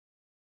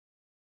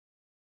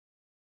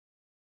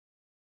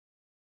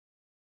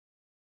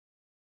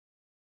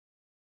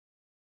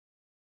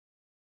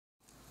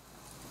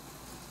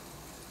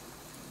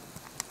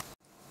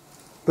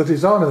The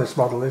design of this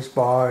model is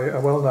by a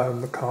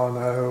well-known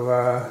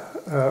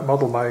Meccano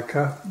model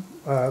maker,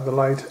 the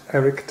late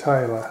Eric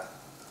Taylor,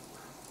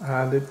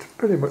 and it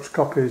pretty much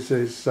copies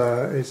his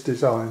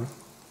design.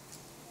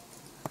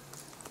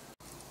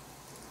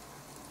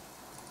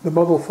 The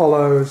model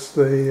follows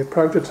the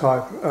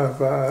prototype of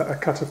a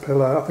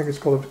Caterpillar, I think it's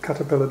called a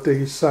Caterpillar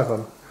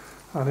D7,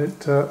 and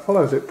it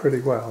follows it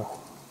pretty well.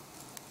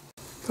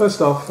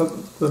 First off, at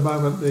the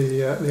moment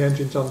the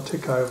engine's on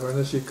tick over, and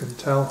as you can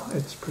tell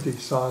it's pretty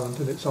silent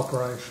in its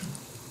operation.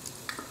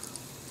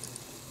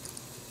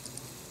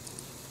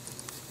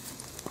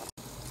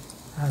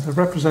 There's a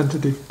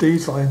representative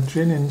diesel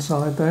engine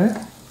inside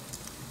there.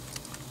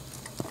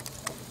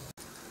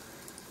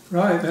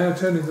 Right, now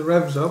turning the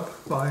revs up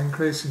by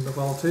increasing the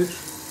voltage.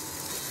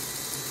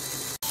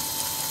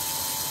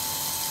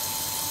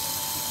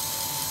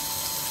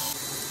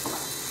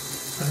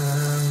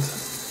 And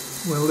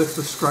we'll lift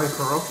the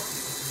scraper up.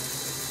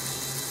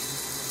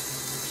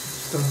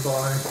 It's done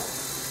by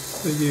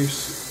the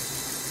use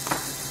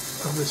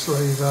of this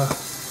lever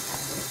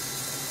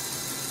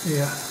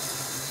here.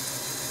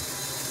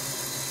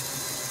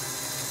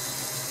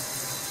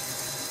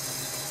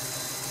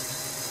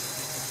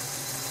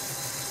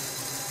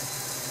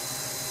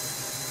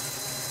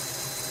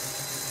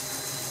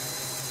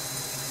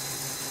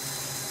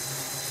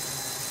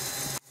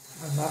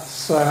 And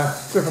that's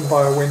driven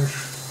by a winch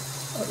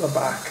at the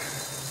back.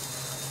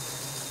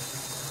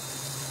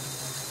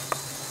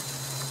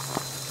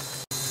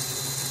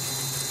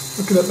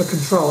 Looking at the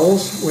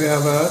controls, we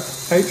have a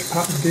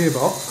H-pattern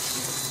gearbox,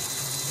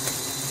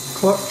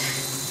 clutch,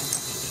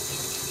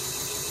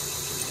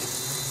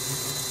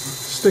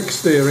 stick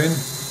steering,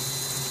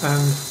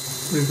 and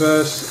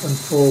reverse and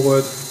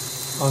forward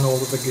on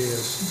all of the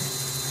gears.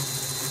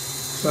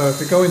 So if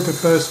we go into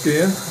first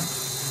gear,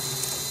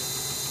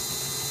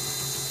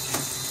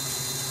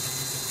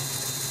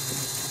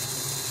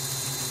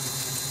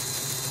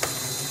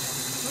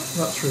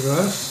 that's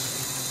reverse.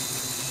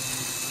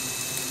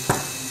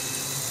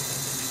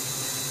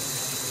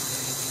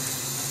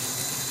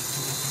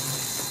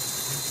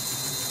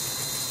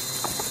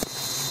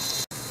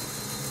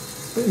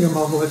 Being a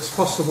model, it's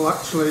possible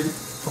actually,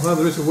 although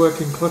there is a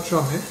working clutch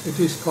on it, it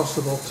is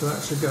possible to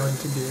actually go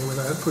into gear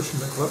without pushing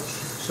the clutch.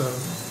 So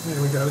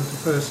here we go into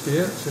first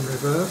gear, it's in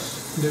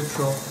reverse,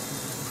 neutral,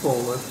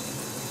 forward.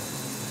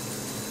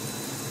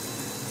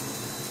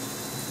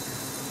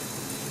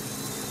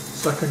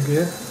 Second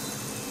gear.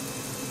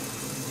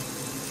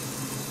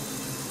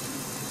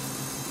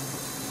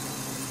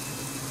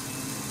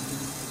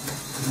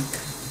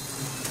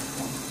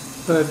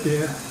 Third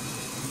gear.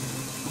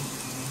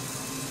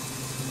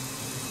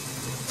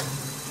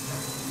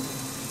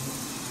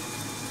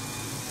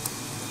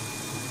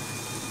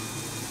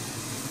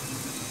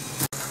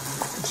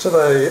 So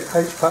the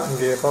H-pattern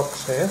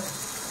gearbox here,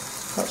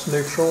 that's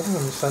neutral in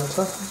the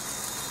centre.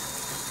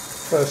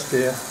 First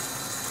gear.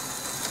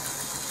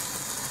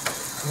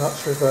 And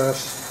that's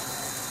reverse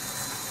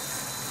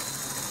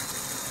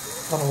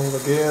on all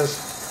the gears,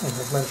 and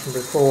as mentioned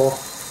before,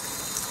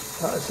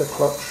 that is the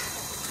clutch.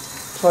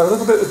 So a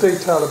little bit of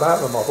detail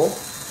about the model.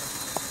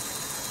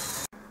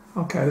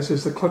 Okay, this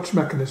is the clutch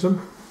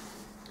mechanism,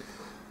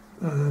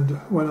 and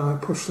when I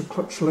push the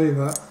clutch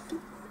lever,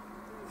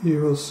 you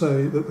will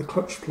see that the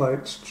clutch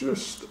plates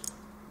just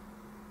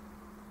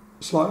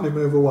slightly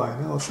move away.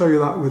 Now I'll show you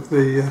that with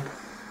the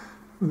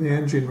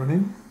engine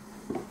running.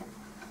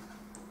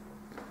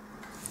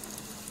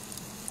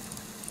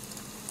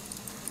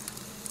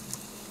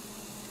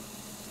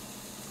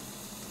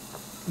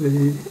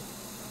 The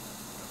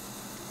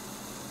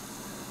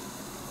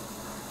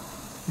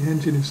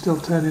engine is still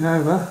turning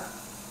over,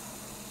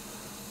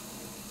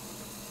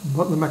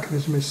 but the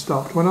mechanism is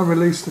stopped. When I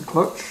release the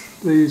clutch,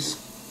 these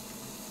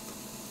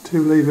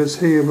two levers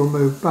here will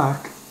move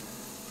back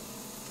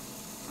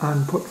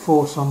and put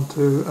force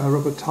onto a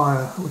rubber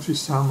tyre which is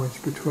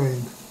sandwiched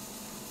between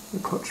the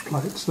clutch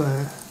plates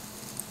there.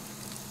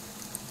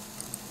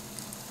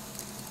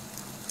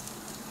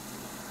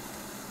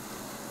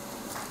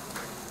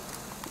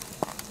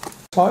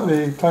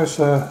 Slightly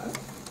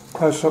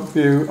close-up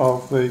view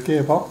of the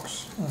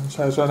gearbox. And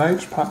so there's an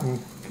H-pattern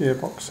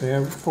gearbox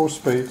here with 4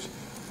 speeds.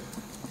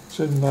 It's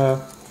in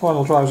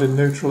final drive's in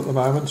neutral at the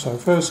moment, so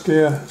first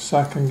gear,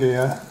 second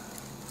gear,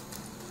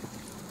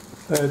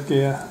 third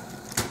gear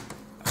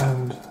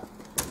and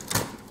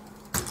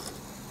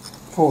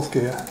fourth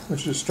gear,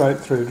 which is straight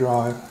through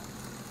drive.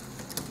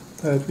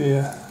 Third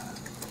gear,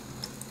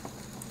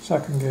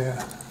 second gear,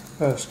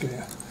 first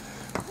gear.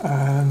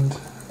 And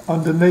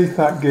underneath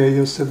that gear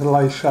you'll see the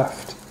lay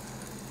shaft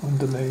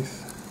underneath.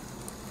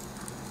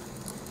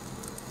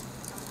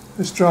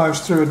 This drives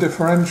through a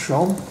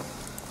differential.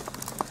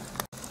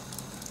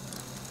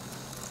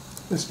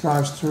 This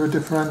drives through a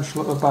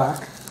differential at the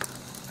back,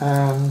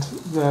 and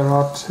there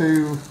are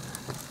 2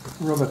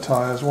 rubber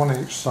tyres, one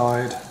each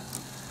side,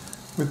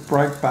 with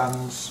brake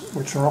bands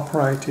which are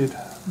operated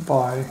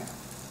by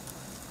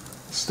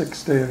stick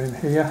steering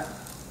here,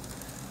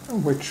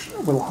 which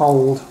will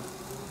hold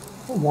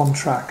one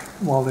track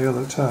while the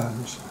other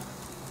turns.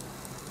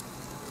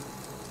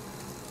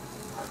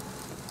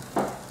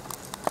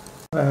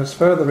 There's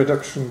further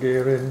reduction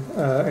gearing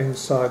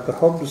inside the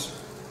hubs,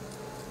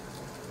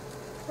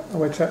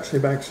 which actually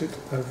makes it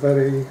a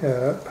very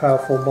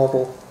powerful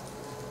model.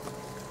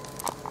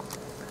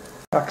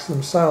 The backs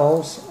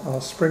themselves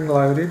are spring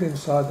loaded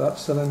inside that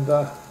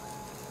cylinder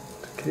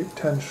to keep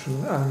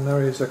tension, and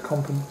there is a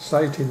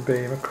compensating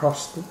beam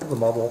across the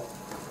model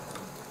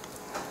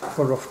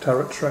for rough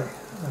territory.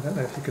 I don't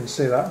know if you can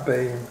see that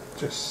beam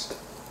just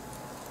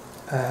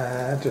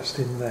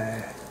in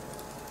there.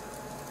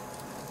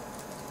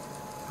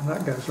 And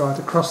that goes right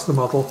across the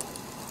model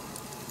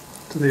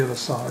to the other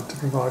side to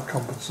provide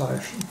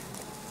compensation.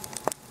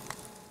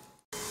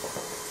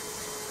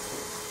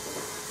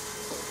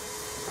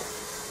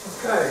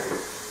 Okay,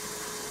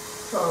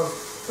 so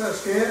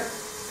first gear,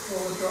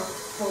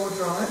 forward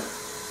drive.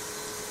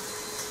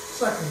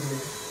 Second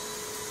gear.